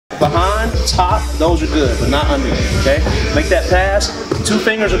behind, top, those are good, but not under, okay? Make that pass. 2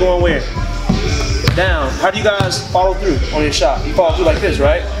 fingers are going where? Down. How do you guys follow through on your shot? You follow through like this,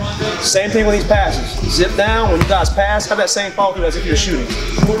 right? Same thing with these passes. Zip down, when you guys pass, have that same follow through as if you're shooting.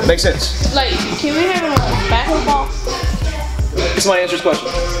 Makes sense? Like, can we have it on the back of the ball? Somebody answer this question.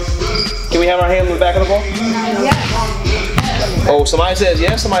 Can we have our hand on the back of the ball? Yeah. Oh, somebody says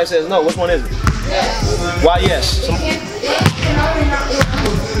yes, somebody says no. Which one is it? Why yes?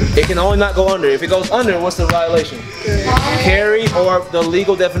 It can only not go under. If it goes under, what's the violation? Carry, or the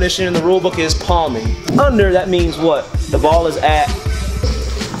legal definition in the rule book is palming. Under, that means what? The ball is at,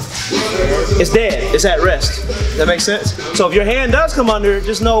 it's dead, it's at rest. That makes sense? So if your hand does come under,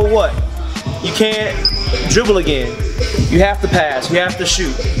 just know what? You can't dribble again. You have to pass, you have to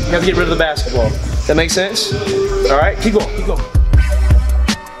shoot. You have to get rid of the basketball. That makes sense? All right, keep going, keep going.